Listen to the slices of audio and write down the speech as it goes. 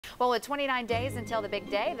Well, with 29 days until the big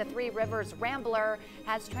day, the Three Rivers Rambler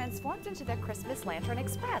has transformed into the Christmas Lantern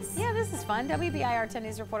Express. Yeah, this is fun. WBIR 10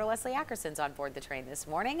 News reporter Leslie Ackerson's on board the train this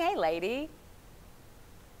morning. Hey, lady.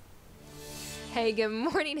 Hey, good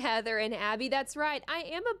morning, Heather and Abby. That's right, I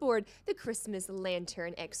am aboard the Christmas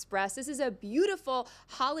Lantern Express. This is a beautiful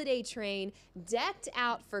holiday train decked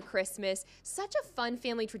out for Christmas. Such a fun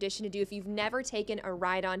family tradition to do if you've never taken a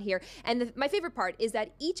ride on here. And my favorite part is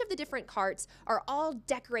that each of the different carts are all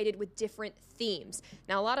decorated with different themes.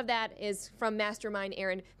 Now, a lot of that is from Mastermind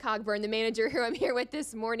Aaron Cogburn, the manager who I'm here with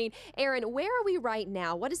this morning. Aaron, where are we right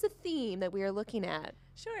now? What is the theme that we are looking at?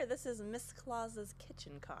 Sure, this is Miss Claus's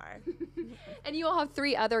kitchen car. And you all have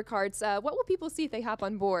 3 other carts. What will people see if they hop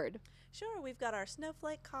on board? Sure, we've got our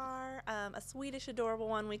snowflake car, a Swedish adorable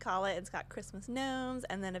one we call it. It's got Christmas gnomes,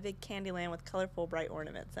 and then a big candy land with colorful bright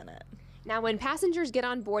ornaments in it. Now, when passengers get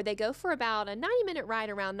on board, they go for about a 90-minute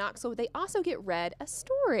ride around Knoxville. They also get read a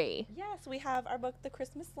story. Yes, we have our book, The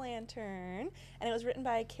Christmas Lantern, and it was written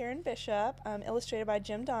by Karen Bishop, illustrated by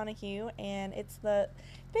Jim Donahue, and it's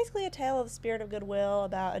basically a tale of the spirit of goodwill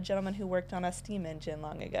about a gentleman who worked on a steam engine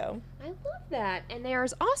long ago. I love that. And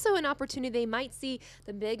there's also an opportunity they might see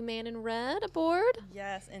the big man in red aboard.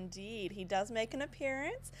 Yes, indeed. He does make an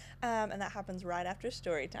appearance, and that happens right after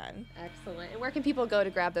story time. Excellent. And where can people go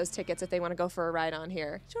to grab those tickets if they want to go for a ride on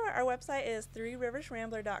here? Sure, our website is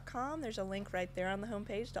threeriversrambler.com. There's a link right there on the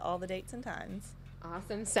homepage to all the dates and times.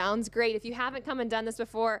 Awesome. Sounds great. If you haven't come and done this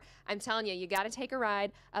before, I'm telling you, you got to take a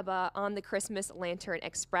ride on the Christmas Lantern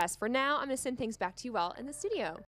Express. For now, I'm going to send things back to you all in the studio.